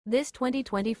This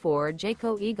 2024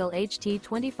 Jayco Eagle HT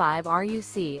 25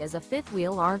 RUC is a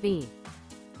fifth-wheel RV.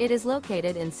 It is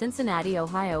located in Cincinnati,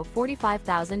 Ohio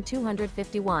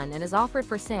 45251 and is offered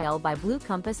for sale by Blue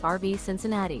Compass RV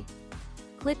Cincinnati.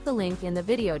 Click the link in the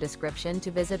video description to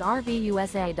visit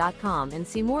RVUSA.com and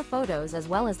see more photos as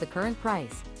well as the current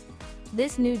price.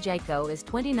 This new Jayco is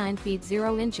 29 feet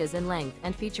 0 inches in length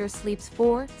and features sleeps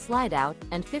 4, slide-out,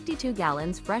 and 52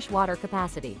 gallons fresh water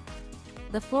capacity.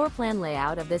 The floor plan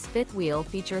layout of this fifth wheel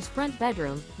features front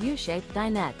bedroom, U-shaped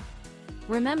dinette.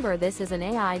 Remember, this is an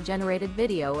AI-generated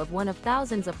video of one of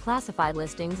thousands of classified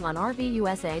listings on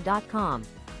RVUSA.com.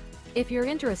 If you're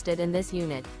interested in this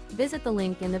unit, visit the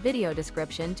link in the video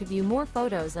description to view more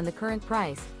photos and the current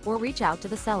price, or reach out to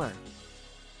the seller.